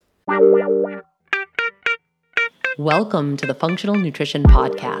Welcome to the Functional Nutrition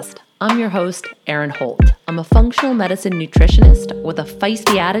Podcast. I'm your host, Erin Holt. I'm a functional medicine nutritionist with a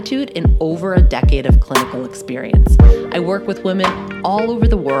feisty attitude and over a decade of clinical experience. I work with women all over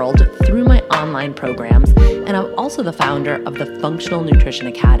the world through my online programs, and I'm also the founder of the Functional Nutrition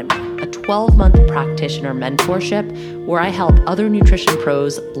Academy, a 12-month practitioner mentorship where I help other nutrition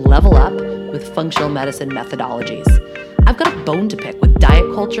pros level up with functional medicine methodologies. I've got a bone to pick with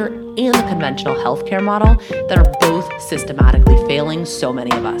diet culture and the conventional healthcare model that are both systematically failing so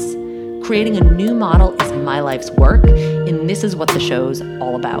many of us. Creating a new model is my life's work, and this is what the show's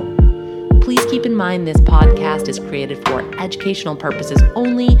all about. Please keep in mind this podcast is created for educational purposes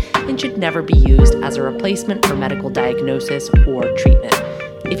only and should never be used as a replacement for medical diagnosis or treatment.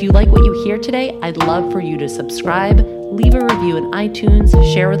 If you like what you hear today, I'd love for you to subscribe, leave a review in iTunes,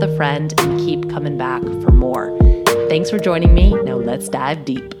 share with a friend, and keep coming back for more. Thanks for joining me. Now let's dive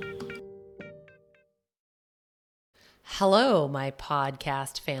deep. Hello, my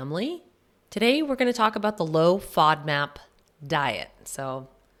podcast family. Today we're going to talk about the low FODMAP diet. So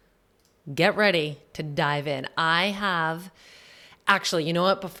get ready to dive in. Actually, you know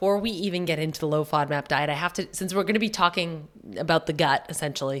what? Before we even get into the low FODMAP diet, since we're going to be talking about the gut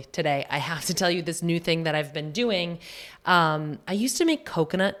essentially today, I have to tell you this new thing that I've been doing. I used to make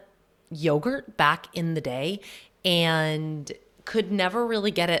coconut yogurt back in the day and could never really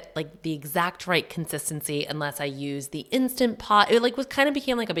get it like the exact right consistency unless I used the Instant Pot. It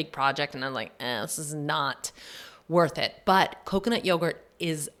became like a big project, and I'm like, this is not worth it. But coconut yogurt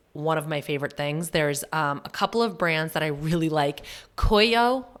is one of my favorite things. There's a couple of brands that I really like.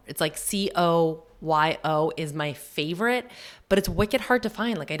 Koyo, it's like Coyo is my favorite, but it's wicked hard to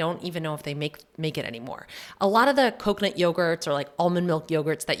find. Like I don't even know if they make it anymore. A lot of the coconut yogurts or like almond milk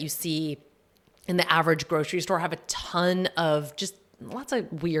yogurts that you see in the average grocery store have a ton of just lots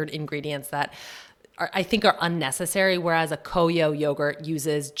of weird ingredients that I think are unnecessary, whereas a Koyo yogurt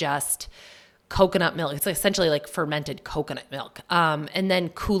uses just coconut milk. It's essentially like fermented coconut milk. And then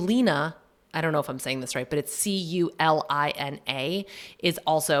Culina, I don't know if I'm saying this right, but it's Culina, is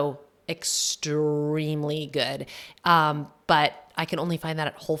also extremely good. But I can only find that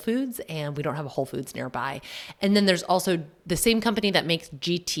at Whole Foods, and we don't have a Whole Foods nearby. And then there's also the same company that makes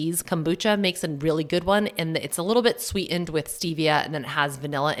GT's kombucha makes a really good one, and it's a little bit sweetened with stevia, and then it has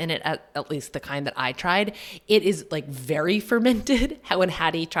vanilla in it, at least the kind that I tried. It is like very fermented. When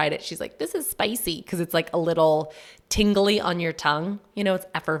Hattie tried it, she's like, this is spicy, because it's like a little tingly on your tongue. You know, it's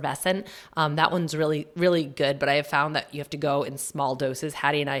effervescent. That one's really, really good, but I have found that you have to go in small doses.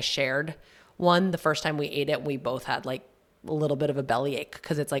 Hattie and I shared one the first time we ate it. We both had like a little bit of a bellyache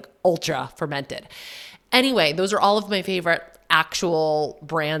because it's like ultra fermented. Anyway, those are all of my favorite actual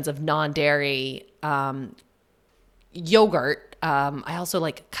brands of non-dairy yogurt. I also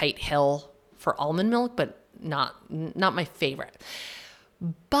like Kite Hill for almond milk, but not my favorite.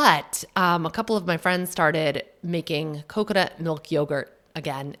 But a couple of my friends started making coconut milk yogurt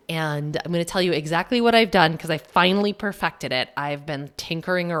again, and I'm going to tell you exactly what I've done because I finally perfected it. I've been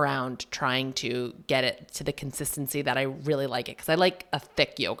tinkering around trying to get it to the consistency that I really like it because I like a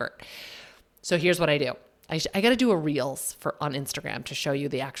thick yogurt. So here's what I do. I got to do a Reels on Instagram to show you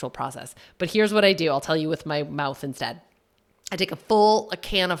the actual process. But here's what I do. I'll tell you with my mouth instead. I take a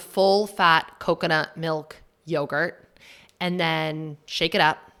can of full fat coconut milk yogurt and then shake it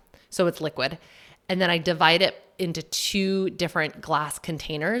up so it's liquid. And then I divide it into 2 different glass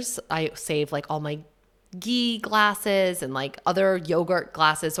containers. I save like all my ghee glasses and like other yogurt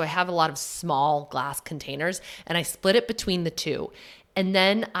glasses. So I have a lot of small glass containers and I split it between the 2. And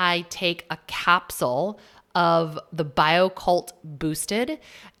then I take a capsule of the BioCult Boosted.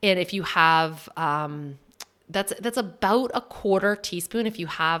 And if you have, that's about a 1/4 teaspoon.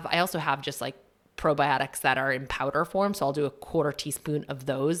 I also have just like probiotics that are in powder form. So I'll do a 1/4 teaspoon of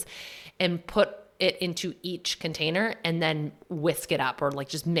those and put it into each container and then whisk it up or like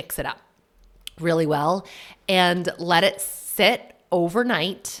just mix it up really well and let it sit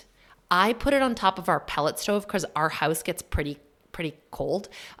overnight. I put it on top of our pellet stove because our house gets pretty cold.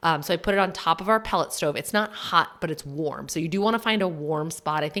 So I put it on top of our pellet stove. It's not hot, but it's warm. So you do want to find a warm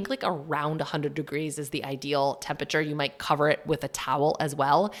spot. I think like around 100 degrees is the ideal temperature. You might cover it with a towel as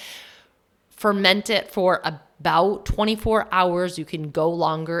well. Ferment it for about 24 hours. You can go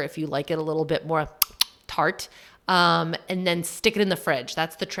longer if you like it a little bit more tart. And then stick it in the fridge.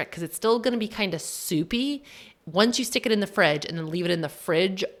 That's the trick because it's still going to be kind of soupy. Once you stick it in the fridge and then leave it in the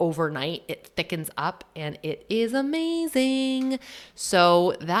fridge overnight, it thickens up and it is amazing.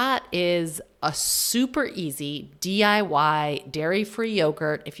 So that is a super easy DIY dairy-free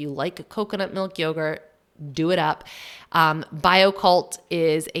yogurt. If you like coconut milk yogurt, do it up. BioCult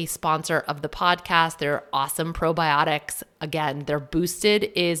is a sponsor of the podcast. They're awesome probiotics. Again, their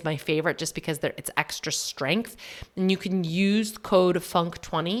boosted is my favorite just because it's extra strength. And you can use code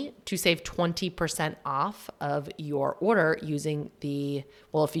FUNK20 to save 20% off of your order using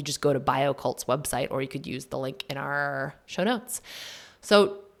if you just go to BioCult's website, or you could use the link in our show notes.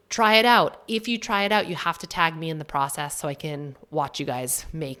 So try it out. If you try it out, you have to tag me in the process so I can watch you guys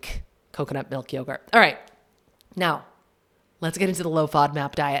make coconut milk yogurt. All right. Now, let's get into the low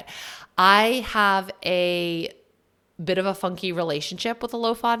FODMAP diet. I have a bit of a funky relationship with the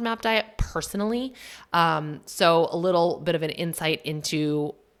low FODMAP diet personally. So a little bit of an insight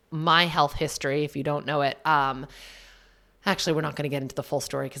into my health history, if you don't know it. Actually, we're not going to get into the full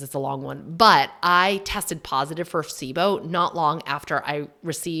story because it's a long one, but I tested positive for SIBO not long after I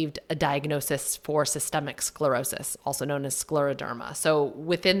received a diagnosis for systemic sclerosis, also known as scleroderma. So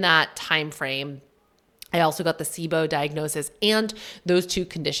within that time frame, I also got the SIBO diagnosis, and those two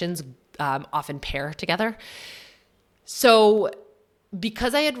conditions often pair together. So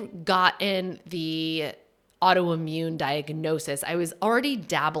because I had gotten the autoimmune diagnosis, I was already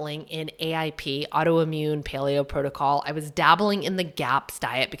dabbling in AIP, autoimmune paleo protocol. I was dabbling in the GAPS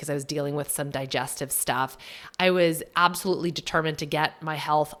diet because I was dealing with some digestive stuff. I was absolutely determined to get my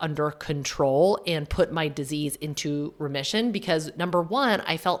health under control and put my disease into remission because number one,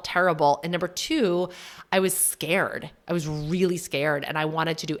 I felt terrible. And number two, I was scared. I was really scared, and I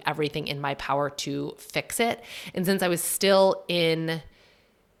wanted to do everything in my power to fix it. And since I was still in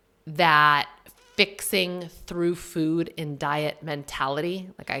that fixing through food and diet mentality,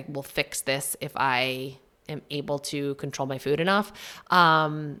 like I will fix this if I am able to control my food enough,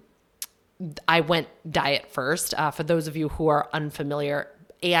 I went diet first. For those of you who are unfamiliar,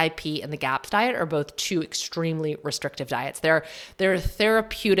 AIP and the GAPS diet are both two extremely restrictive diets. They're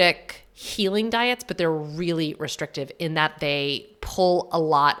therapeutic healing diets, but they're really restrictive in that they pull a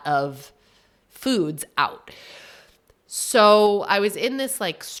lot foods out. So I was in this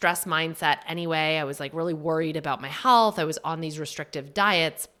like stress mindset anyway. I was like really worried about my health. I was on these restrictive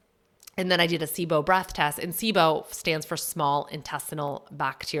diets. And then I did a SIBO breath test, and SIBO stands for small intestinal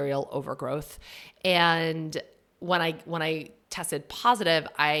bacterial overgrowth. And when I tested positive,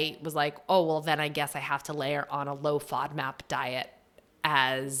 I was like, oh, well, then I guess I have to layer on a low FODMAP diet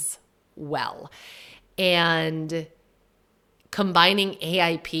as well. And combining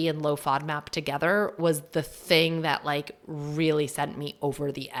AIP and low FODMAP together was the thing that like really sent me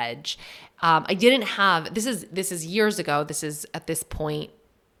over the edge. I didn't have, this is years ago. This is at this point,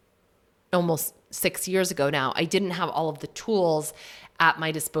 almost 6 years ago now. I didn't have all of the tools at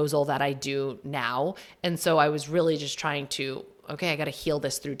my disposal that I do now. And so I was really just trying to, okay, I got to heal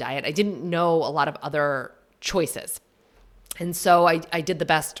this through diet. I didn't know a lot of other choices. And so I did the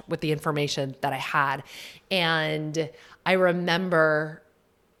best with the information that I had. And I remember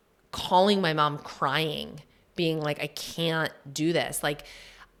calling my mom crying, being like, I can't do this. Like,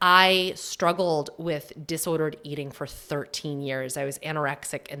 I struggled with disordered eating for 13 years. I was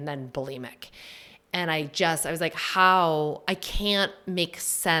anorexic and then bulimic. And I was like, I can't make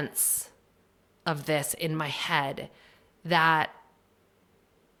sense of this in my head, that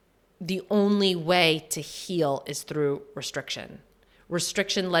the only way to heal is through restriction.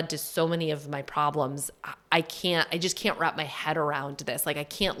 Restriction led to so many of my problems. I just can't wrap my head around this. Like, I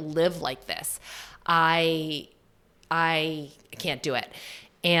can't live like this. I can't do it.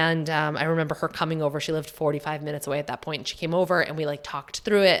 And I remember her coming over. She lived 45 minutes away at that point. And she came over and we like talked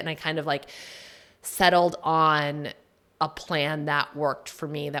through it. And I kind of like settled on a plan that worked for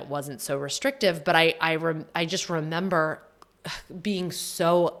me that wasn't so restrictive. But I just remember being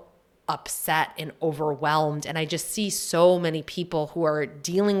so upset and overwhelmed. And I just see so many people who are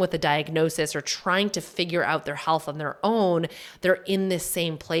dealing with a diagnosis or trying to figure out their health on their own. They're in this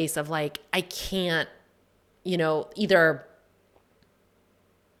same place of like, I can't, either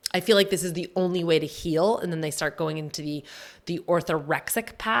I feel like this is the only way to heal. And then they start going into the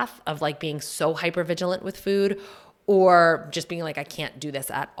orthorexic path of like being so hypervigilant with food, or just being like, I can't do this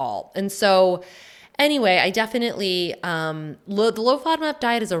at all. And so anyway, I definitely, the low FODMAP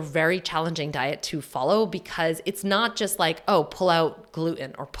diet is a very challenging diet to follow because it's not just like, oh, pull out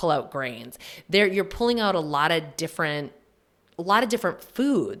gluten or pull out grains. You're pulling out a lot of different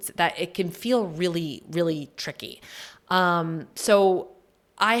foods that it can feel really, really tricky. So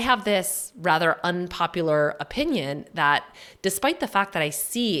I have this rather unpopular opinion that despite the fact that I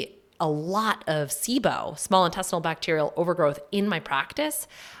see a lot of SIBO, small intestinal bacterial overgrowth, in my practice,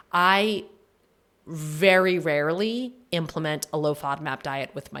 I very rarely implement a low FODMAP diet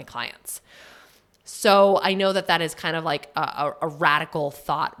with my clients. So I know that that is kind of like a radical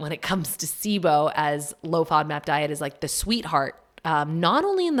thought when it comes to SIBO, as low FODMAP diet is like the sweetheart, not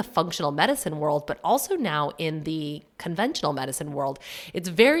only in the functional medicine world, but also now in the conventional medicine world. It's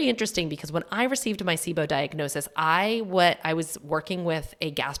very interesting because when I received my SIBO diagnosis, I was working with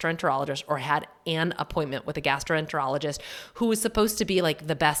a gastroenterologist, or had an appointment with a gastroenterologist who was supposed to be like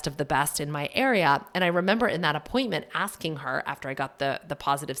the best of the best in my area. And I remember in that appointment asking her, after I got the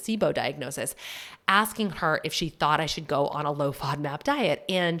positive SIBO diagnosis, asking her if she thought I should go on a low FODMAP diet.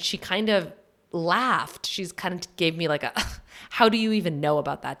 And she kind of laughed. She's kind of gave me like a, how do you even know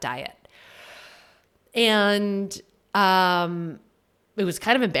about that diet? And it was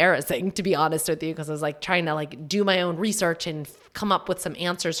kind of embarrassing, to be honest with you, because I was like trying to like do my own research and come up with some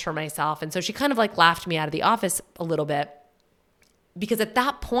answers for myself. And so she kind of like laughed me out of the office a little bit, because at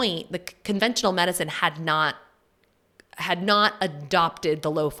that point, the conventional medicine had not adopted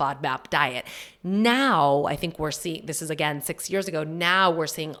the low FODMAP diet. Now, I think we're seeing, this is again 6 years ago, now we're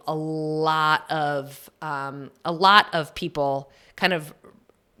seeing a lot of people kind of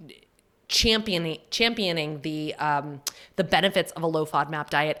championing the benefits of a low FODMAP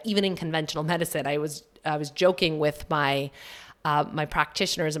diet, even in conventional medicine. I was joking with my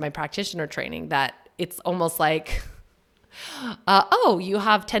practitioners in my practitioner training that it's almost like, oh, you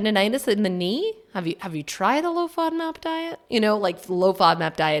have tendonitis in the knee? Have you tried a low FODMAP diet? Like the low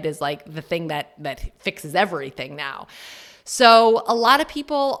FODMAP diet is like the thing that fixes everything now. So a lot of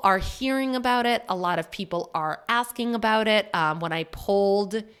people are hearing about it. A lot of people are asking about it. When I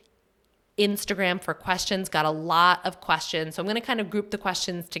polled Instagram for questions, got a lot of questions. So I'm going to kind of group the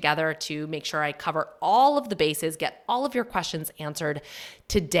questions together to make sure I cover all of the bases, get all of your questions answered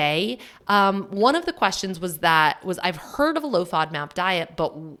today. One of the questions was I've heard of a low FODMAP diet,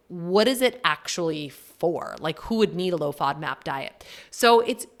 but what is it actually for? Like, who would need a low FODMAP diet? So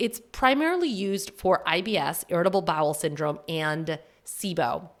it's primarily used for IBS, irritable bowel syndrome, and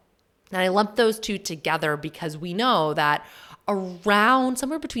SIBO. And I lumped those two together because we know that around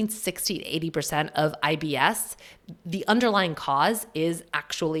somewhere between 60 to 80% of IBS, the underlying cause is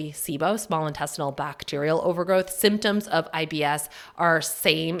actually SIBO, small intestinal bacterial overgrowth. Symptoms of IBS are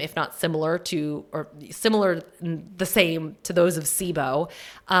same, if not similar to, or similar, the same to those of SIBO.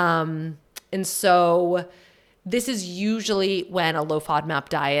 And so this is usually when a low FODMAP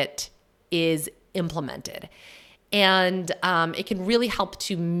diet is implemented. And it can really help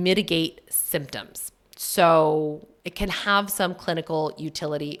to mitigate symptoms. So it can have some clinical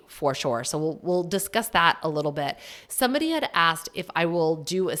utility for sure. So we'll discuss that a little bit. Somebody had asked if I will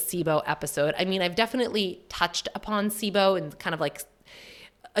do a SIBO episode. I mean, I've definitely touched upon SIBO and kind of like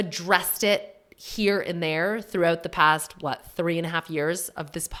addressed it here and there throughout the past, 3.5 years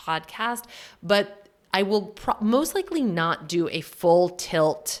of this podcast. But I will most likely not do a full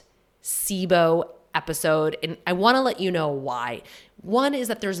tilt SIBO episode. And I want to let you know why. One is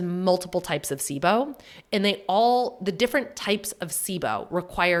that there's multiple types of SIBO, and the different types of SIBO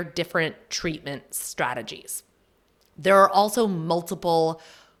require different treatment strategies. There are also multiple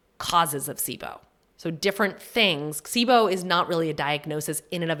causes of SIBO. So different things. SIBO is not really a diagnosis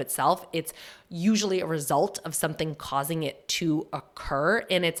in and of itself. It's usually a result of something causing it to occur.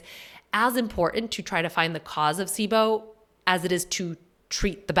 And it's as important to try to find the cause of SIBO as it is to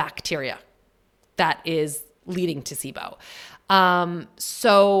treat the bacteria that is leading to SIBO.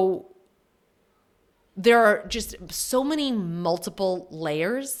 So there are just so many multiple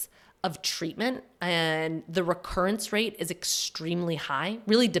layers of treatment, and the recurrence rate is extremely high,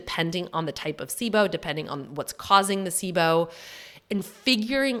 really depending on the type of SIBO, depending on what's causing the SIBO. And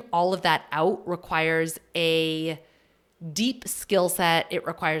figuring all of that out requires a deep skill set. It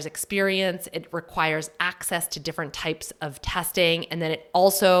requires experience. It requires access to different types of testing. And then it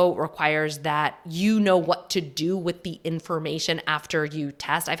also requires that you know what to do with the information after you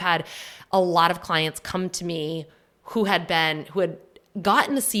test. I've had a lot of clients come to me who had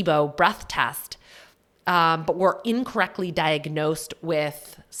gotten a SIBO breath test, but were incorrectly diagnosed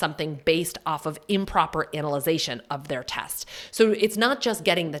with something based off of improper analyzation of their test. So it's not just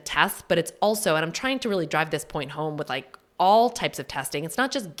getting the test, but it's also, and I'm trying to really drive this point home with like all types of testing, it's not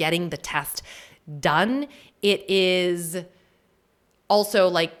just getting the test done. It is also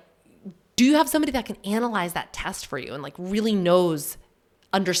like, do you have somebody that can analyze that test for you and like really knows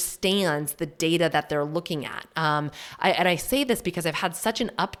understands the data that they're looking at. I say this because I've had such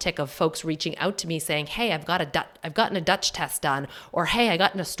an uptick of folks reaching out to me saying, hey, I've gotten a Dutch test done, or hey, I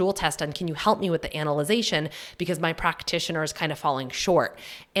gotten a stool test done. Can you help me with the analyzation because my practitioner is kind of falling short?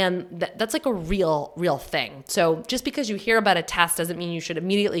 And that's like a real thing. So just because you hear about a test doesn't mean you should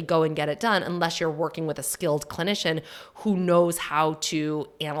immediately go and get it done unless you're working with a skilled clinician who knows how to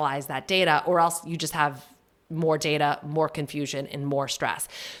analyze that data, or else you just have more data, more confusion, and more stress.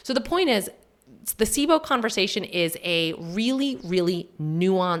 So the point is, the SIBO conversation is a really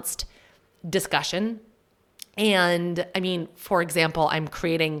nuanced discussion. And I mean, for example, I'm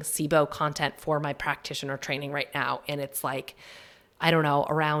creating SIBO content for my practitioner training right now. And it's like, I don't know,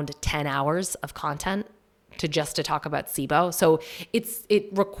 around 10 hours of content to talk about SIBO. So it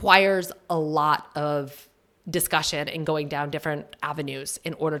requires a lot of discussion and going down different avenues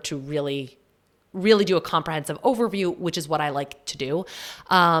in order to really do a comprehensive overview, which is what I like to do.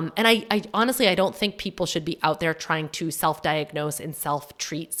 And I honestly, I don't think people should be out there trying to self-diagnose and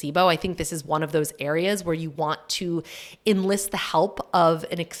self-treat SIBO. I think this is one of those areas where you want to enlist the help of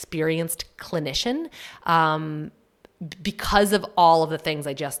an experienced clinician, because of all of the things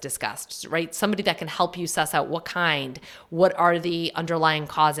I just discussed, right? Somebody that can help you suss out what are the underlying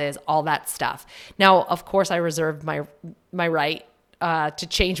causes, all that stuff. Now, of course, I reserve my right to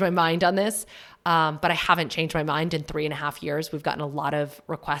change my mind on this. But I haven't changed my mind in 3.5 years. We've gotten a lot of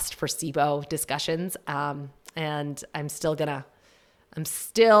requests for SIBO discussions, and I'm still gonna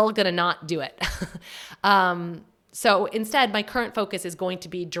not do it. So instead, my current focus is going to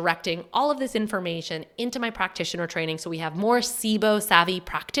be directing all of this information into my practitioner training, so we have more SIBO savvy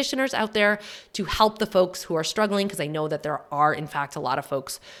practitioners out there to help the folks who are struggling, because I know that there are, in fact, a lot of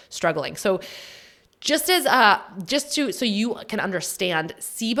folks struggling. So so you can understand,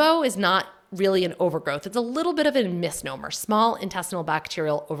 SIBO is not really an overgrowth. It's a little bit of a misnomer, small intestinal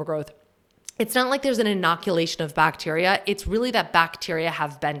bacterial overgrowth. It's not like there's an inoculation of bacteria. It's really that bacteria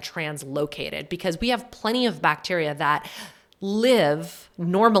have been translocated, because we have plenty of bacteria that live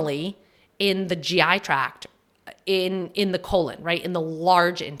normally in the GI tract, in the colon, right? In the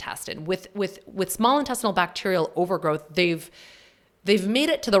large intestine. With small intestinal bacterial overgrowth, they've made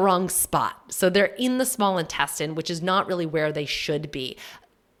it to the wrong spot. So they're in the small intestine, which is not really where they should be.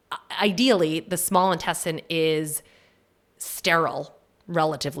 Ideally, the small intestine is sterile,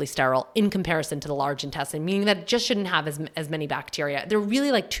 relatively sterile, in comparison to the large intestine, meaning that it just shouldn't have as many bacteria. They're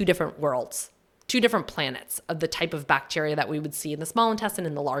really like two different worlds, two different planets of the type of bacteria that we would see in the small intestine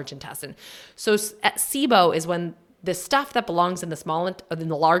and the large intestine. So at SIBO is when the stuff that belongs in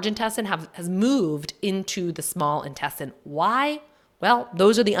the large intestine has moved into the small intestine. Why? Well,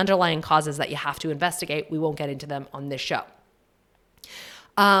 those are the underlying causes that you have to investigate. We won't get into them on this show.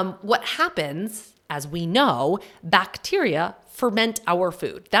 What happens, as we know, bacteria ferment our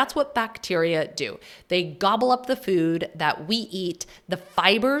food. That's what bacteria do. They gobble up the food that we eat. The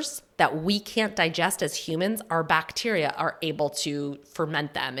fibers that we can't digest as humans, our bacteria are able to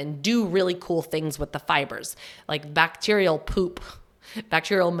ferment them and do really cool things with the fibers. Like bacterial poop,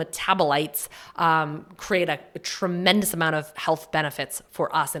 bacterial metabolites create a tremendous amount of health benefits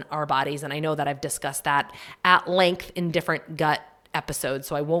for us and our bodies. And I know that I've discussed that at length in different gut episodes,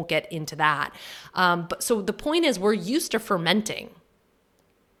 so I won't get into that. But so the point is, we're used to fermenting.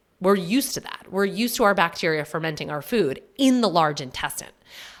 We're used to that. We're used to our bacteria fermenting our food in the large intestine.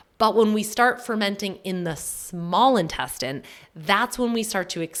 But when we start fermenting in the small intestine, that's when we start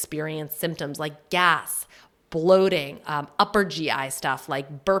to experience symptoms like gas, bloating, upper GI stuff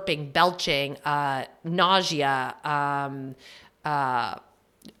like burping, belching, nausea,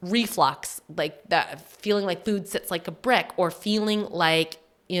 reflux, like that, feeling like food sits like a brick, or feeling like,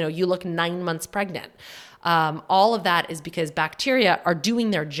 you look 9 months pregnant. All of that is because bacteria are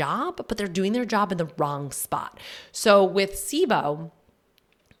doing their job, but they're doing their job in the wrong spot. So with SIBO,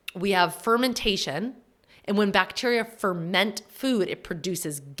 we have fermentation. And when bacteria ferment food, it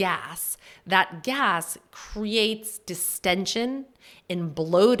produces gas. That gas creates distension and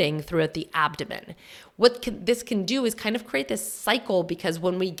bloating throughout the abdomen. What this can do is kind of create this cycle, because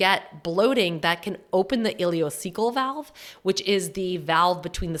when we get bloating, that can open the ileocecal valve, which is the valve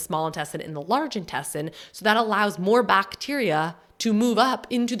between the small intestine and the large intestine. So that allows more bacteria to move up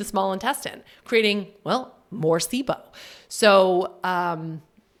into the small intestine, creating, more SIBO. So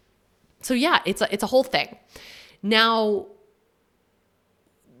yeah, it's a whole thing. Now,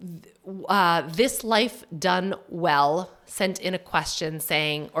 This Life Done Well sent in a question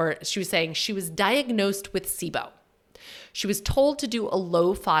she was saying she was diagnosed with SIBO. She was told to do a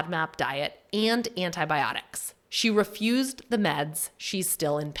low FODMAP diet and antibiotics. She refused the meds. She's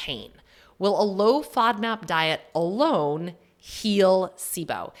still in pain. Will a low FODMAP diet alone heal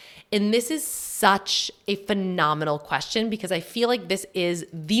SIBO? And this is such a phenomenal question because I feel like this is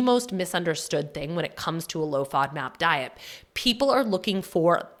the most misunderstood thing when it comes to a low FODMAP diet. People are looking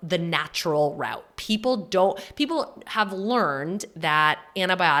for the natural route. People have learned that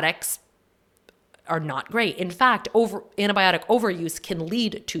antibiotics are not great. In fact, antibiotic overuse can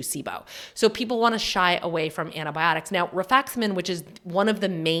lead to SIBO. So people want to shy away from antibiotics. Now, rifaximin, which is one of the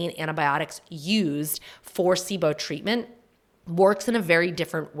main antibiotics used for SIBO treatment, works in a very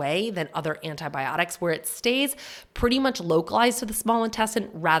different way than other antibiotics, where it stays pretty much localized to the small intestine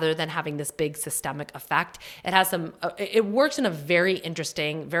rather than having this big systemic effect. It works in a very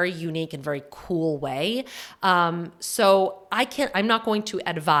interesting, very unique, and very cool way. So I'm not going to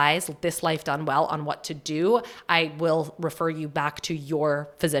advise This Life Done Well on what to do. I will refer you back to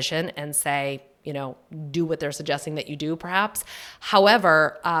your physician and say, do what they're suggesting that you do, perhaps.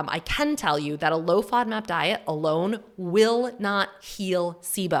 However, I can tell you that a low FODMAP diet alone will not heal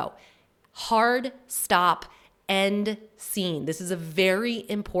SIBO. Hard stop, end scene. This is a very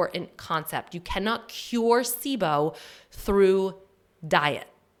important concept. You cannot cure SIBO through diet.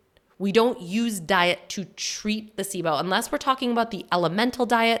 We don't use diet to treat the SIBO unless we're talking about the elemental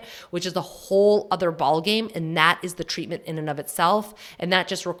diet, which is a whole other ballgame, and that is the treatment in and of itself. And that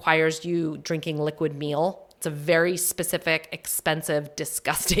just requires you drinking liquid meal. It's a very specific, expensive,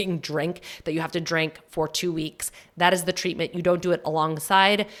 disgusting drink that you have to drink for 2 weeks. That is the treatment. You don't do it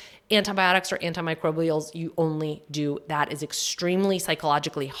alongside antibiotics or antimicrobials. You only do that. Is extremely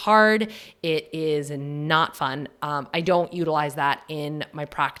psychologically hard. It is not fun. I don't utilize that in my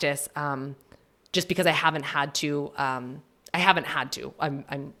practice just because I haven't had to. I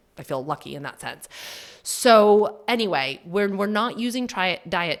feel lucky in that sense. So anyway, we're not using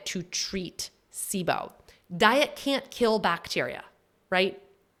diet to treat SIBO. Diet can't kill bacteria, right?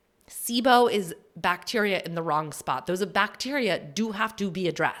 SIBO is bacteria in the wrong spot. Those bacteria do have to be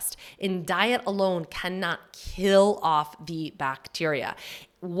addressed. And diet alone cannot kill off the bacteria.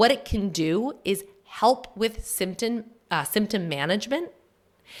 What it can do is help with symptom management.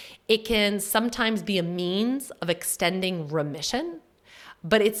 It can sometimes be a means of extending remission,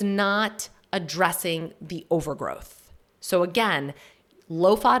 but it's not addressing the overgrowth. So again,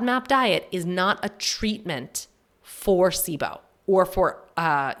 low FODMAP diet is not a treatment for SIBO or for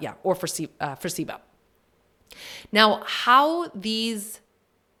SIBO. Now, how these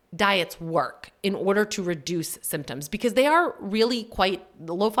diets work in order to reduce symptoms, because the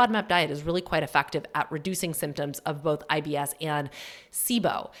low FODMAP diet is really quite effective at reducing symptoms of both IBS and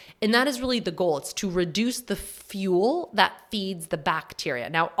SIBO. And that is really the goal. It's to reduce the fuel that feeds the bacteria.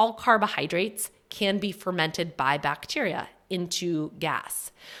 Now, all carbohydrates can be fermented by bacteria into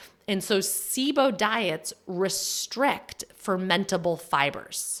gas. And so SIBO diets restrict fermentable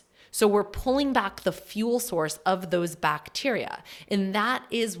fibers. So we're pulling back the fuel source of those bacteria. And that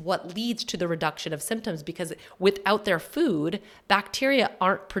is what leads to the reduction of symptoms, because without their food, bacteria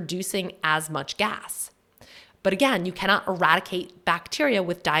aren't producing as much gas. But again, you cannot eradicate bacteria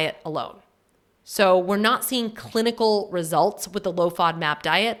with diet alone. So we're not seeing clinical results with the low FODMAP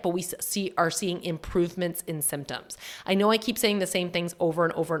diet, but we are seeing improvements in symptoms. I know I keep saying the same things over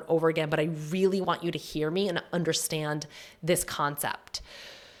and over and over again, but I really want you to hear me and understand this concept.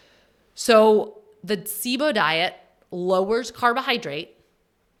 So the SIBO diet lowers carbohydrate,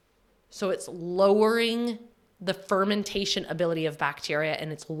 so it's lowering the fermentation ability of bacteria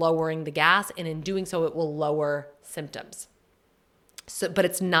and it's lowering the gas, and in doing so, it will lower symptoms. But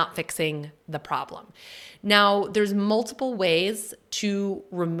it's not fixing the problem. Now, there's multiple ways to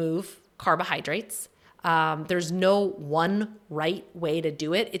remove carbohydrates. There's no one right way to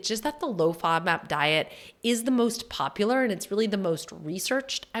do it. It's just that the low FODMAP diet is the most popular and it's really the most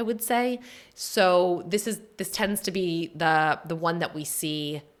researched, I would say. So this tends to be the one that we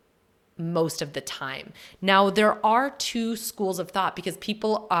see most of the time. Now, there are two schools of thought, because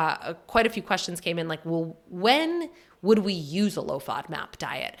people, quite a few questions came in like, well, when would we use a low FODMAP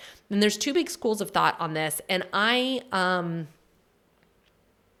diet? And there's two big schools of thought on this. And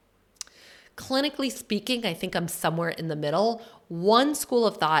clinically speaking, I think I'm somewhere in the middle. One school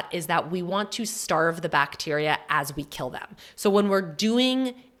of thought is that we want to starve the bacteria as we kill them. So when we're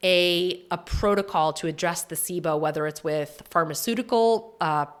doing a protocol to address the SIBO, whether it's with pharmaceutical,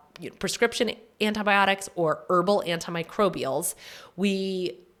 prescription antibiotics or herbal antimicrobials,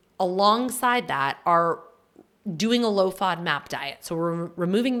 we, alongside that, are doing a low FODMAP diet. So we're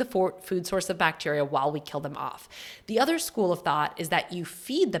removing the food source of bacteria while we kill them off. The other school of thought is that you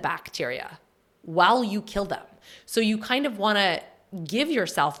feed the bacteria while you kill them. So you kind of want to give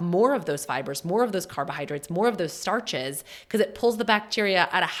yourself more of those fibers, more of those carbohydrates, more of those starches, because it pulls the bacteria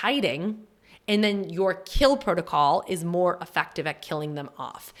out of hiding And then your kill protocol is more effective at killing them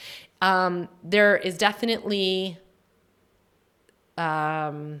off. There is definitely,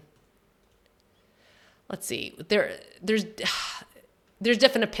 let's see, there's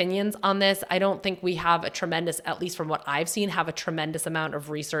different opinions on this. I don't think we have a tremendous, at least from what I've seen, have a tremendous amount of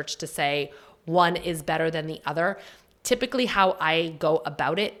research to say one is better than the other. Typically, how I go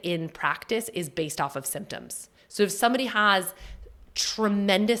about it in practice is based off of symptoms. So if somebody has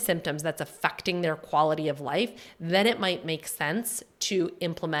tremendous symptoms that's affecting their quality of life, then it might make sense to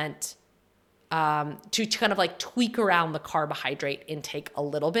implement, to kind of like tweak around the carbohydrate intake a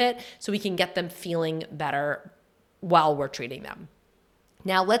little bit so we can get them feeling better while we're treating them.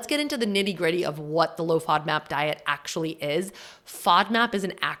 Now let's get into the nitty gritty of what the low FODMAP diet actually is. FODMAP is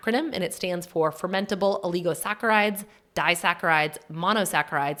an acronym and it stands for fermentable oligosaccharides, disaccharides,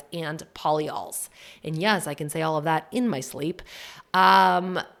 monosaccharides, and polyols. And yes, I can say all of that in my sleep.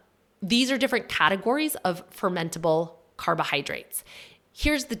 These are different categories of fermentable carbohydrates.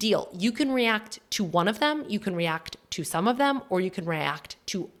 Here's the deal. You can react to one of them, you can react to some of them, or you can react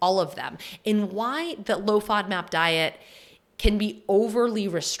to all of them. And why the low FODMAP diet can be overly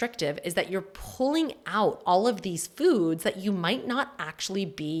restrictive is that you're pulling out all of these foods that you might not actually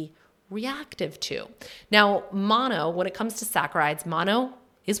be reactive to. Now, mono, when it comes to saccharides, mono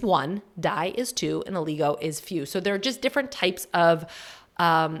is 1, di is 2, and oligo is few. So there are just different types of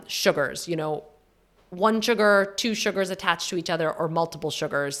sugars, 1 sugar, 2 sugars attached to each other, or multiple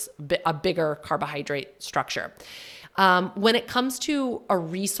sugars, a bigger carbohydrate structure. When it comes to a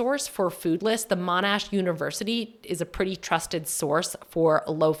resource for food lists, the Monash University is a pretty trusted source for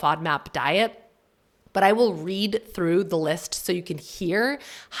a low FODMAP diet, but I will read through the list so you can hear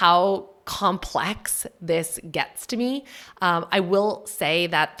how complex this gets to me. I will say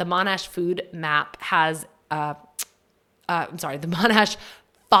that the Monash Food Map has, the Monash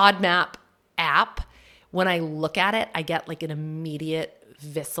FODMAP app. When I look at it, I get like an immediate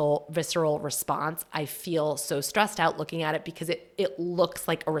visceral response. I feel so stressed out looking at it because it looks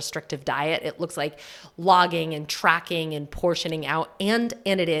like a restrictive diet. It looks like logging and tracking and portioning out, and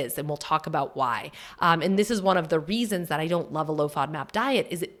it is, and we'll talk about why. And this is one of the reasons that I don't love a low FODMAP diet,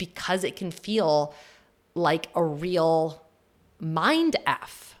 is it because it can feel like a real mind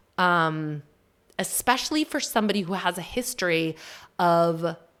F, especially for somebody who has a history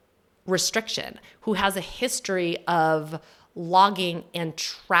of restriction, who has a history of logging and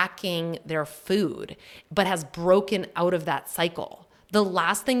tracking their food, but has broken out of that cycle. The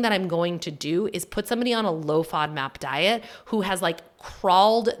last thing that I'm going to do is put somebody on a low FODMAP diet who has like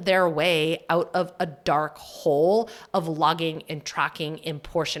crawled their way out of a dark hole of logging and tracking and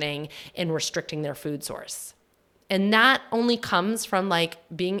portioning and restricting their food source. And that only comes from like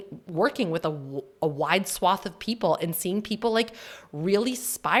working with a wide swath of people and seeing people like really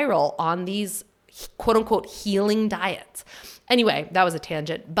spiral on these quote unquote healing diets. Anyway, that was a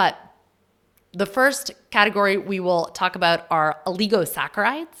tangent, but the first category we will talk about are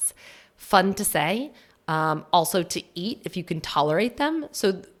oligosaccharides. Fun to say, also to eat if you can tolerate them.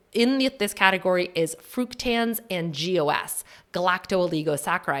 So in this category is fructans and GOS,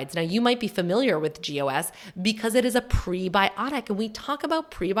 galacto-oligosaccharides. Now, you might be familiar with GOS because it is a prebiotic, and we talk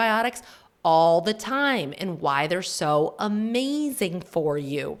about prebiotics all the time and why they're so amazing for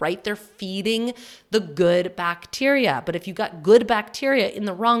you, right? They're feeding the good bacteria. But if you got good bacteria in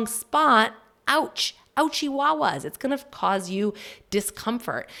the wrong spot, ouch, ouchie wawas, it's going to cause you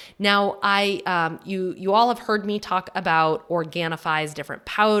discomfort. Now, you all have heard me talk about Organifi's different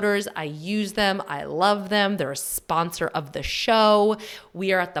powders. I use them. I love them. They're a sponsor of the show.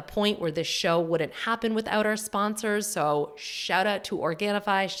 We are at the point where this show wouldn't happen without our sponsors. So shout out to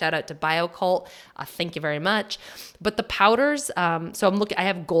Organifi, shout out to BioCult. Thank you very much. But the powders, I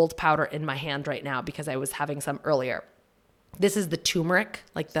have gold powder in my hand right now because I was having some earlier. This is the turmeric,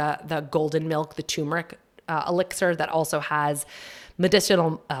 like the golden milk, the turmeric elixir that also has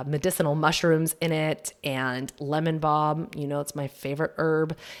medicinal mushrooms in it and lemon balm. It's my favorite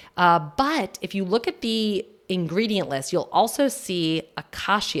herb. But if you look at the ingredient list, you'll also see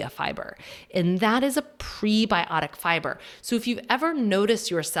acacia fiber, and that is a prebiotic fiber. So if you've ever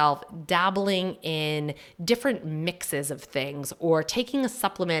noticed yourself dabbling in different mixes of things or taking a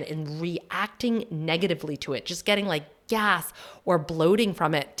supplement and reacting negatively to it, just getting like gas or bloating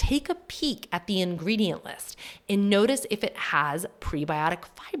from it, take a peek at the ingredient list and notice if it has prebiotic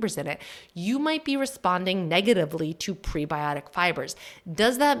fibers in it. You might be responding negatively to prebiotic fibers.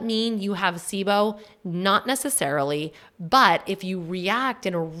 Does that mean you have SIBO? Not necessarily, but if you react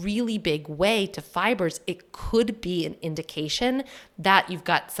in a really big way to fibers, it could be an indication that you've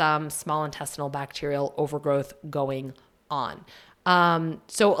got some small intestinal bacterial overgrowth going on.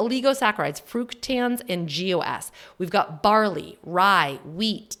 So oligosaccharides, fructans and GOS. We've got barley, rye,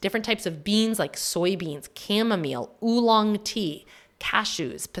 wheat, different types of beans like soybeans, chamomile, oolong tea,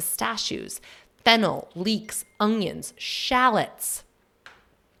 cashews, pistachios, fennel, leeks, onions, shallots,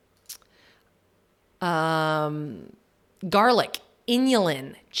 garlic,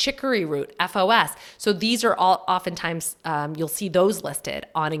 inulin, chicory root, FOS. So these are all oftentimes, you'll see those listed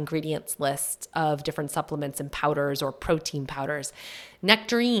on ingredients lists of different supplements and powders or protein powders.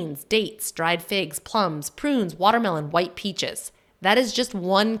 Nectarines, dates, dried figs, plums, prunes, watermelon, white peaches. That is just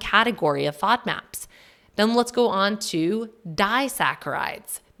one category of FODMAPs. Then let's go on to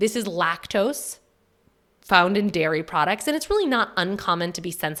disaccharides. This is lactose found in dairy products, and it's really not uncommon to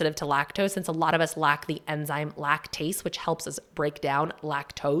be sensitive to lactose since a lot of us lack the enzyme lactase, which helps us break down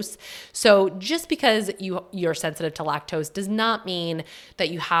lactose. So just because you're sensitive to lactose does not mean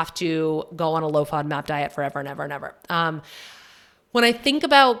that you have to go on a low FODMAP diet forever and ever and ever. When I think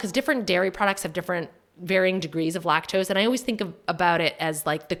about, because different dairy products have different varying degrees of lactose, and I always think about it as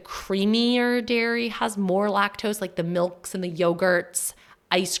like the creamier dairy has more lactose, like the milks and the yogurts,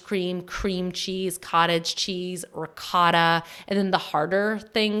 ice cream, cream cheese, cottage cheese, ricotta, and then the harder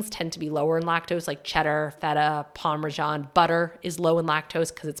things tend to be lower in lactose, like cheddar, feta, Parmesan. Butter is low in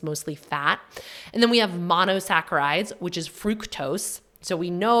lactose because it's mostly fat. And then we have monosaccharides, which is fructose. So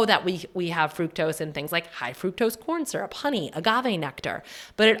we know that we have fructose in things like high fructose corn syrup, honey, agave nectar,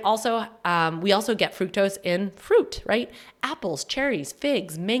 but it also we also get fructose in fruit, right? Apples, cherries,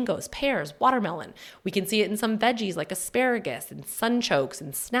 figs, mangoes, pears, watermelon. We can see it in some veggies like asparagus and sunchokes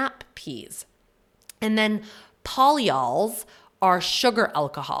and snap peas. And then polyols are sugar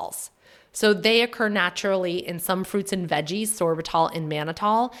alcohols. So they occur naturally in some fruits and veggies, sorbitol and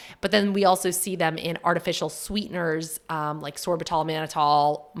mannitol, but then we also see them in artificial sweeteners like sorbitol,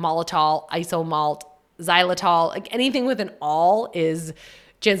 mannitol, maltitol, isomalt, xylitol. Like anything with an "all" is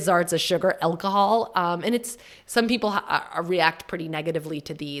chances are it's a sugar alcohol, and it's some people react pretty negatively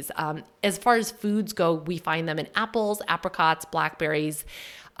to these. As far as foods go, we find them in apples, apricots, blackberries.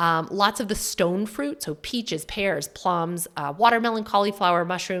 Lots of the stone fruit, so peaches, pears, plums, watermelon, cauliflower,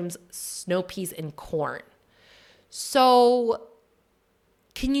 mushrooms, snow peas, and corn. So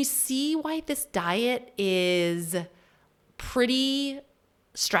can you see why this diet is pretty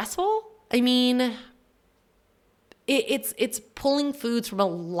stressful? I mean, it's pulling foods from a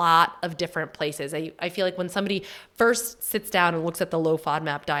lot of different places. I feel like when somebody first sits down and looks at the low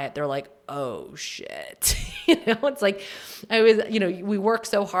FODMAP diet, they're like, oh shit. It's like we work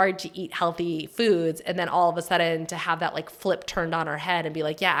so hard to eat healthy foods, and then all of a sudden to have that like flip turned on our head and be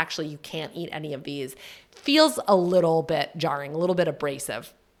like, yeah, actually you can't eat any of these, feels a little bit jarring, a little bit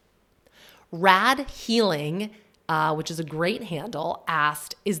abrasive. Rad Healing, which is a great handle,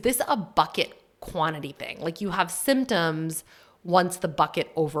 asked, is this a bucket quantity thing? Like you have symptoms once the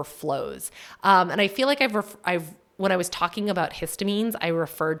bucket overflows. And I feel like I've when I was talking about histamines, I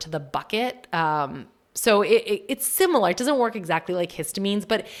referred to the bucket. So it's similar. It doesn't work exactly like histamines,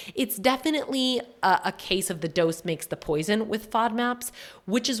 but it's definitely a case of the dose makes the poison with FODMAPs,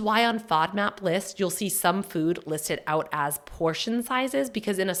 which is why on FODMAP list, you'll see some food listed out as portion sizes,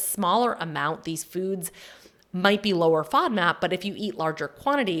 because in a smaller amount, these foods might be lower FODMAP, but if you eat larger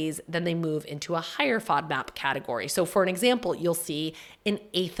quantities, then they move into a higher FODMAP category. So for an example, you'll see an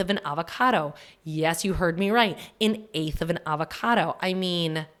eighth of an avocado. Yes, you heard me right. An eighth of an avocado. I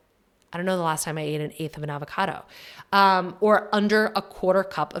mean, I don't know the last time I ate an eighth of an avocado. Or under a quarter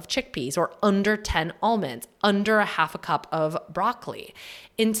cup of chickpeas, or under 10 almonds, under a half a cup of broccoli.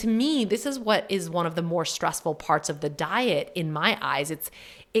 And to me, this is what is one of the more stressful parts of the diet in my eyes.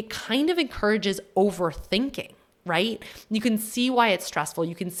 It kind of encourages overthinking, right? You can see why it's stressful.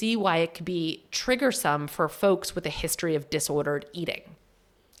 You can see why it could be triggersome for folks with a history of disordered eating,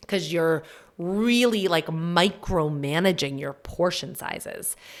 because you're really like micromanaging your portion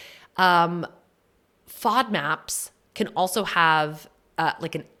sizes. FODMAPs can also have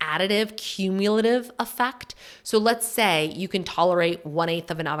like an additive cumulative effect. So let's say you can tolerate 1/8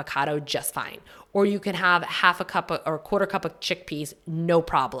 of an avocado just fine, or you can have half a cup or a quarter cup of chickpeas, no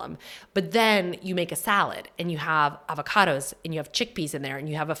problem. But then you make a salad and you have avocados and you have chickpeas in there and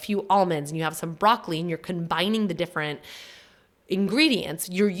you have a few almonds and you have some broccoli, and you're combining the different ingredients.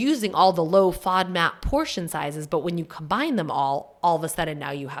 You're using all the low FODMAP portion sizes, but when you combine them all of a sudden now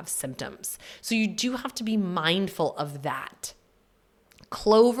you have symptoms. So you do have to be mindful of that.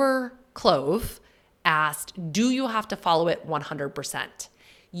 Clove asked, do you have to follow it 100%?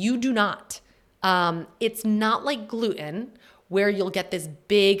 You do not. It's not like gluten where you'll get this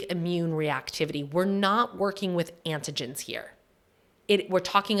big immune reactivity. We're not working with antigens here. we're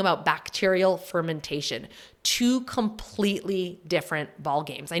talking about bacterial fermentation, two completely different ball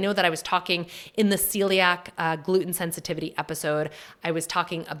games. I know that I was talking in the celiac gluten sensitivity episode, I was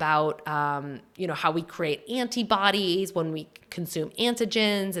talking about, how we create antibodies when we consume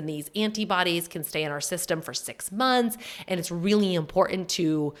antigens, and these antibodies can stay in our system for 6 months. And it's really important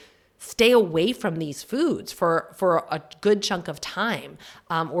to stay away from these foods for a good chunk of time,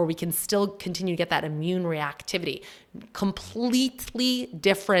 or we can still continue to get that immune reactivity. Completely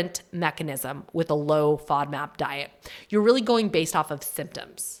different mechanism with a low FODMAP diet. You're really going based off of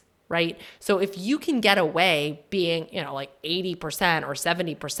symptoms, right? So if you can get away being, like 80% or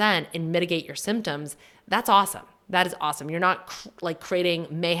 70% and mitigate your symptoms, that's awesome. That is awesome. You're not creating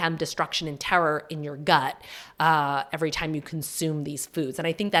mayhem, destruction, and terror in your gut every time you consume these foods. And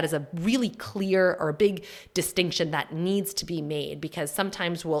I think that is a really clear or a big distinction that needs to be made, because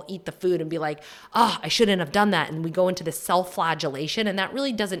sometimes we'll eat the food and be like, I shouldn't have done that. And we go into this self-flagellation, and that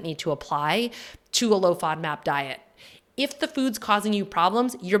really doesn't need to apply to a low FODMAP diet. If the food's causing you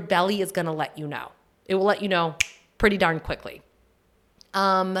problems, your belly is going to let you know. It will let you know pretty darn quickly.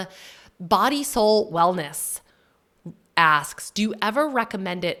 Body Soul Wellness asks, do you ever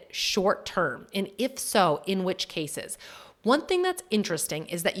recommend it short term? And if so, in which cases? One thing that's interesting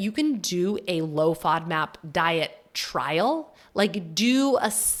is that you can do a low FODMAP diet trial, like do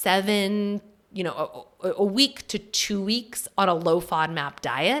a week to 2 weeks on a low FODMAP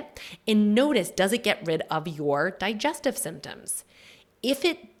diet, and notice, does it get rid of your digestive symptoms? If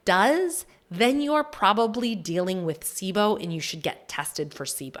it does, then you're probably dealing with SIBO and you should get tested for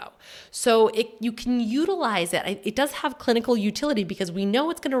SIBO. So you can utilize it. It does have clinical utility because we know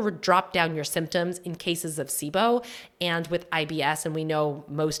it's going to drop down your symptoms in cases of SIBO and with IBS, and we know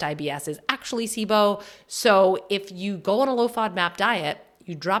most IBS is actually SIBO. So if you go on a low FODMAP diet,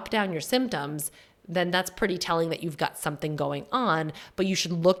 you drop down your symptoms, then that's pretty telling that you've got something going on, but you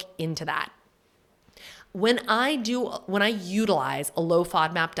should look into that. When I utilize a low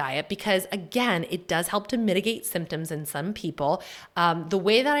FODMAP diet, because again, it does help to mitigate symptoms in some people, the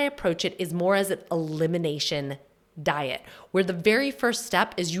way that I approach it is more as an elimination diet, where the very first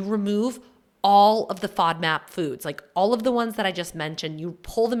step is you remove all of the FODMAP foods, like all of the ones that I just mentioned, you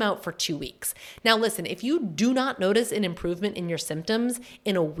pull them out for 2 weeks. Now listen, if you do not notice an improvement in your symptoms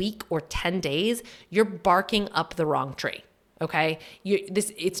in a week or 10 days, you're barking up the wrong tree, okay?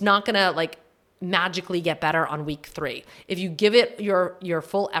 It's not gonna magically get better on week 3. If you give it your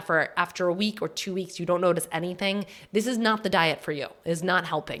full effort after a week or 2 weeks, you don't notice anything, this is not the diet for you. It is not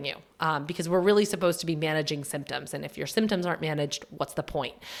helping you because we're really supposed to be managing symptoms. And if your symptoms aren't managed, what's the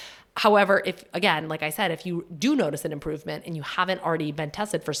point? However, if you do notice an improvement and you haven't already been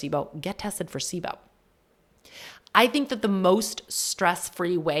tested for SIBO, get tested for SIBO. I think that the most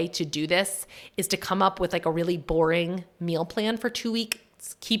stress-free way to do this is to come up with a really boring meal plan for 2 weeks.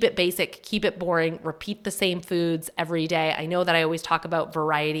 Keep it basic, keep it boring, repeat the same foods every day. I know that I always talk about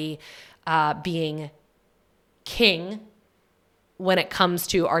variety being king when it comes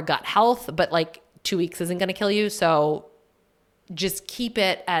to our gut health, but 2 weeks isn't going to kill you. So just keep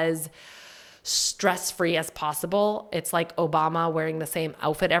it as stress-free as possible. It's like Obama wearing the same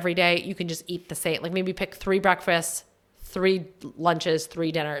outfit every day. You can just eat the same, maybe pick 3 breakfasts, 3 lunches,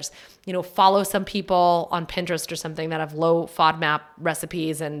 3 dinners. Follow some people on Pinterest or something that have low FODMAP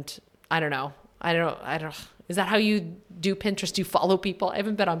recipes, and I don't know. Is that how you do Pinterest? Do you follow people? I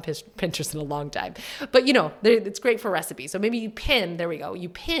haven't been on Pinterest in a long time, but it's great for recipes. So maybe you pin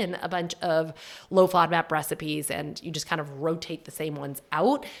a bunch of low FODMAP recipes, and you just kind of rotate the same ones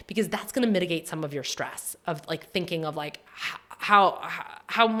out, because that's going to mitigate some of your stress of thinking of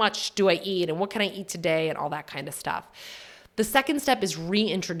how much do I eat and what can I eat today and all that kind of stuff. The second step is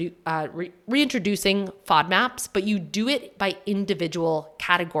reintroducing FODMAPs, but you do it by individual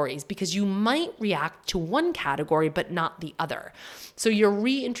categories, because you might react to one category but not the other. So you're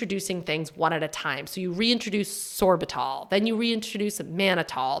reintroducing things one at a time. So you reintroduce sorbitol, then you reintroduce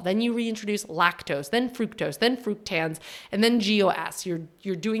mannitol, then you reintroduce lactose, then fructose, then fructans, and then GOS.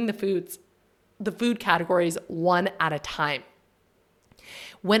 You're doing the food categories one at a time.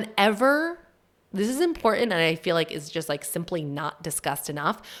 Whenever, this is important, and I feel is just simply not discussed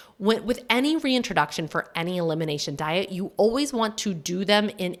enough. With any reintroduction for any elimination diet, you always want to do them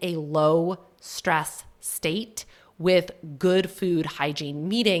in a low stress state with good food hygiene,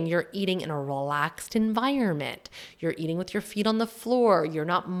 meaning you're eating in a relaxed environment. You're eating with your feet on the floor. You're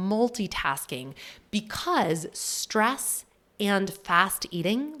not multitasking, because stress and fast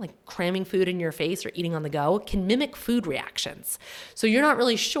eating, like cramming food in your face or eating on the go, can mimic food reactions. So you're not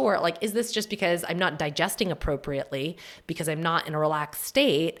really sure, like, is this just because I'm not digesting appropriately, because I'm not in a relaxed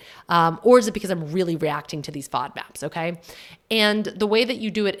state, or is it because I'm really reacting to these FODMAPs, okay? And the way that you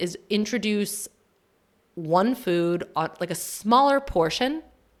do it is introduce one food on like a smaller portion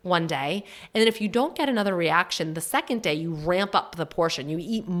one day. And then if you don't get another reaction, the second day you ramp up the portion. You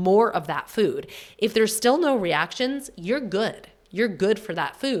eat more of that food. If there's still no reactions, you're good. You're good for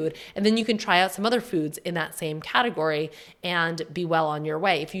that food. And then you can try out some other foods in that same category and be well on your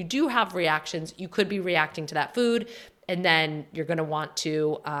way. If you do have reactions, you could be reacting to that food. And then you're going to want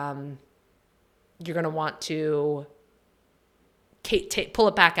to pull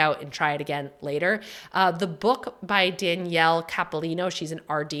it back out and try it again later. The book by Danielle Capolino, she's an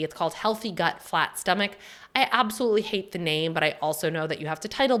RD. It's called Healthy Gut, Flat Stomach. I absolutely hate the name, but I also know that you have to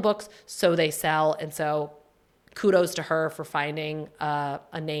title books so they sell. And so kudos to her for finding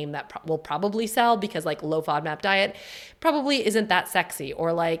a name that will probably sell, because like low FODMAP diet probably isn't that sexy.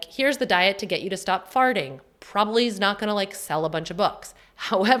 Or like, here's the diet to get you to stop farting. Probably is not going to like sell a bunch of books.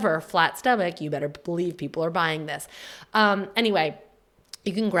 However, flat stomach, you better believe people are buying this. Anyway,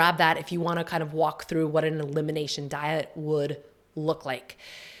 you can grab that if you want to kind of walk through what an elimination diet would look like.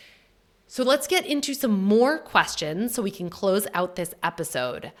 So let's get into some more questions so we can close out this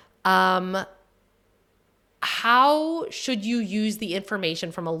episode. How should you use the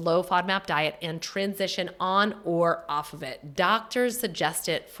information from a low FODMAP diet and transition on or off of it? Doctors suggest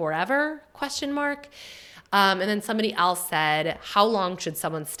it forever, ? And then somebody else said, how long should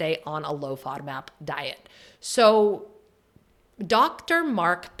someone stay on a low FODMAP diet? So Dr.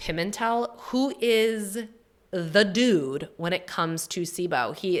 Mark Pimentel, who is the dude when it comes to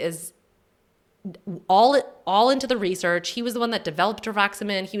SIBO, he is all into the research. He was the one that developed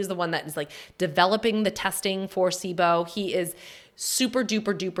rivaroxaban. He was the one that is like developing the testing for SIBO. He is super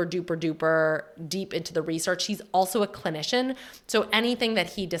duper deep into the research. He's also a clinician. So anything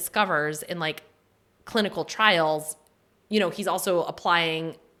that he discovers in like clinical trials, he's also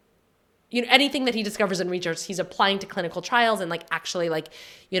applying, anything that he discovers in research, he's applying to clinical trials and like actually like,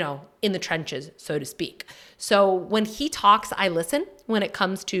 in the trenches, so to speak. So when he talks, I listen when it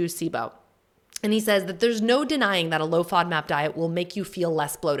comes to SIBO. And he says that there's no denying that a low FODMAP diet will make you feel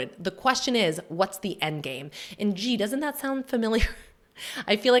less bloated. The question is, what's the end game? And gee, doesn't that sound familiar?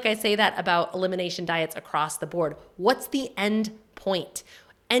 I feel like I say that about elimination diets across the board. What's the end point?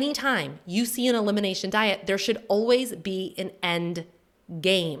 Anytime you see an elimination diet, there should always be an end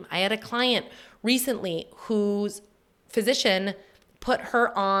game. I had a client recently whose physician put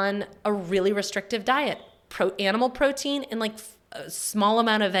her on a really restrictive diet, animal protein and like a small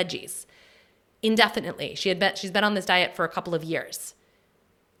amount of veggies indefinitely. She's been on this diet for a couple of years.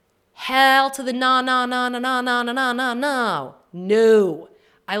 Hell to the no.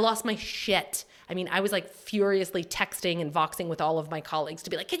 I lost my shit. I mean, I was like furiously texting and voxing with all of my colleagues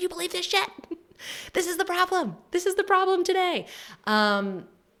to be like, can you believe this shit? This is the problem. This is the problem today.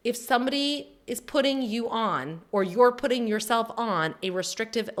 If somebody is putting you on, or you're putting yourself on a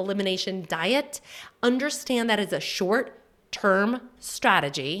restrictive elimination diet, understand that is a short-term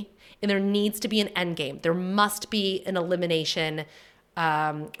strategy and there needs to be an end game. There must be an elimination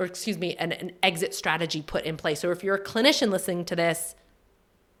an exit strategy put in place. So if you're a clinician listening to this,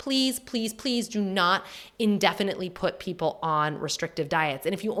 please do not indefinitely put people on restrictive diets.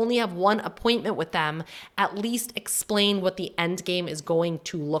 And if you only have one appointment with them, at least explain what the end game is going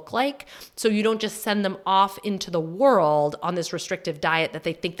to look like, so you don't just send them off into the world on this restrictive diet that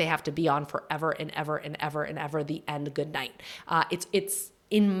they think they have to be on forever and ever and ever and ever, the end good night. It's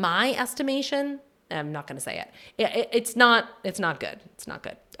in my estimation, I'm not going to say it. It's not good. It's not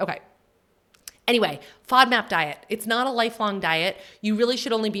good. Okay. Anyway, FODMAP diet. It's not a lifelong diet. You really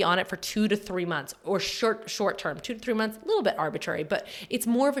should only be on it for 2 to 3 months, or short term, 2 to 3 months, a little bit arbitrary, but it's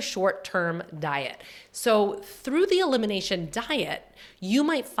more of a short-term diet. So through the elimination diet, you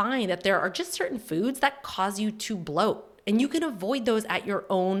might find that there are just certain foods that cause you to bloat. And you can avoid those at your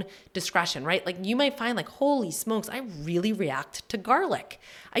own discretion, right? Like you might find like, holy smokes, I really react to garlic.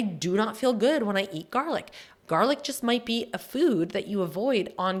 I do not feel good when I eat garlic. Garlic just might be a food that you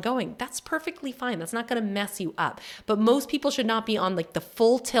avoid ongoing. That's perfectly fine. That's not going to mess you up. But most people should not be on like the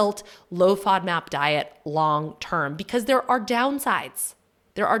full tilt low FODMAP diet long term, because there are downsides.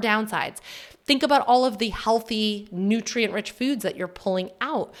 Think about all of the healthy, nutrient-rich foods that you're pulling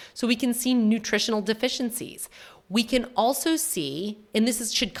out, so we can see nutritional deficiencies. We can also see, and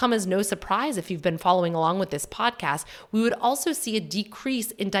should come as no surprise if you've been following along with this podcast, we would also see a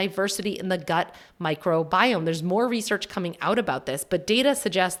decrease in diversity in the gut microbiome. There's more research coming out about this, but data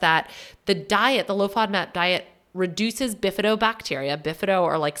suggests that the low FODMAP diet reduces bifidobacteria. Bifido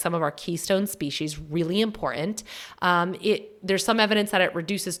are like some of our keystone species, really important. There's some evidence that it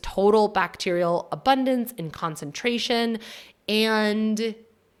reduces total bacterial abundance and concentration, and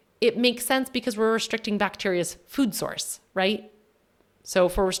it makes sense because we're restricting bacteria's food source, right? So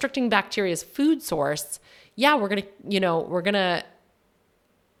if we're restricting bacteria's food source, yeah, we're gonna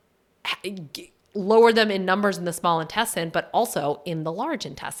lower them in numbers in the small intestine, but also in the large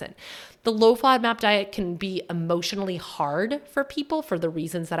intestine. The low FODMAP diet can be emotionally hard for people for the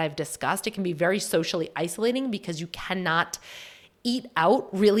reasons that I've discussed. It can be very socially isolating because you cannot eat out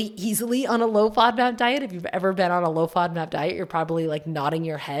really easily on a low FODMAP diet. If you've ever been on a low FODMAP diet, you're probably like nodding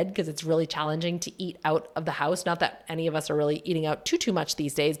your head because it's really challenging to eat out of the house. Not that any of us are really eating out too much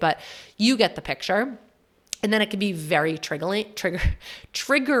these days, but you get the picture. And then it can be very triggering,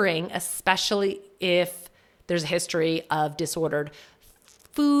 especially if there's a history of disordered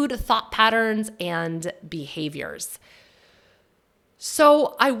food, thought patterns, and behaviors.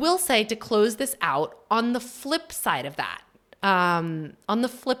 So I will say, to close this out, on the flip side of that,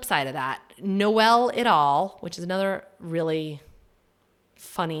 Noel et al., which is another really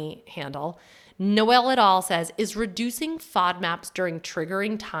funny handle, Noel et al. Says, is reducing FODMAPs during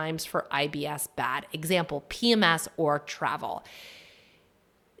triggering times for IBS bad? Example, PMS or travel.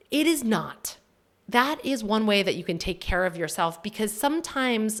 It is not. That is one way that you can take care of yourself, because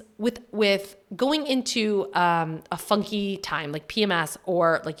sometimes with going into a funky time like PMS,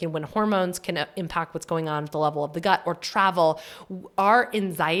 or like when hormones can impact what's going on at the level of the gut, or travel, our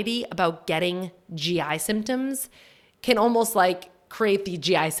anxiety about getting GI symptoms can almost like create the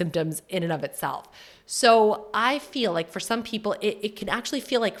GI symptoms in and of itself. So I feel like for some people, it can actually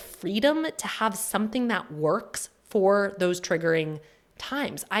feel like freedom to have something that works for those triggering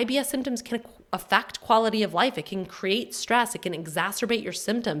times. IBS symptoms can affect quality of life. It can create stress. It can exacerbate your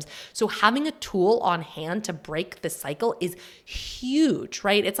symptoms. So having a tool on hand to break the cycle is huge,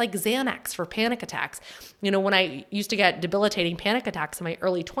 right? It's like Xanax for panic attacks. When I used to get debilitating panic attacks in my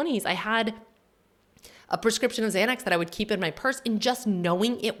early 20s, I had a prescription of Xanax that I would keep in my purse, and just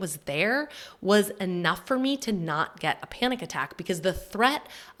knowing it was there was enough for me to not get a panic attack, because the threat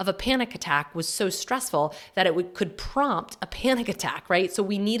of a panic attack was so stressful that it could prompt a panic attack, right? So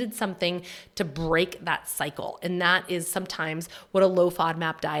we needed something to break that cycle, and that is sometimes what a low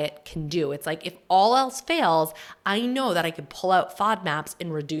FODMAP diet can do. It's like, if all else fails, I know that I could pull out FODMAPs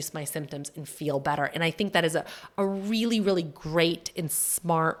and reduce my symptoms and feel better. And I think that is a really, really great and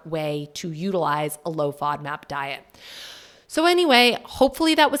smart way to utilize a low FODMAP diet. So anyway,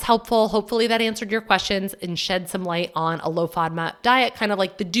 hopefully that was helpful. Hopefully that answered your questions and shed some light on a low FODMAP diet, kind of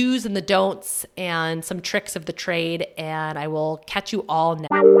like the do's and the don'ts and some tricks of the trade. And I will catch you all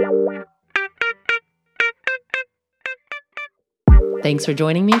next. Thanks for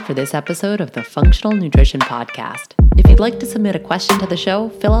joining me for this episode of the Functional Nutrition Podcast. If you'd like to submit a question to the show,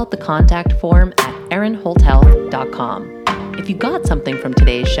 fill out the contact form at erinholthealth.com. If you got something from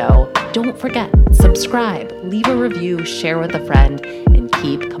today's show, don't forget, subscribe, leave a review, share with a friend, and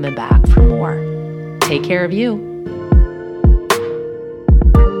keep coming back for more. Take care of you.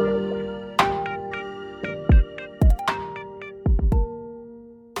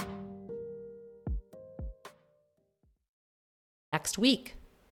 Next week.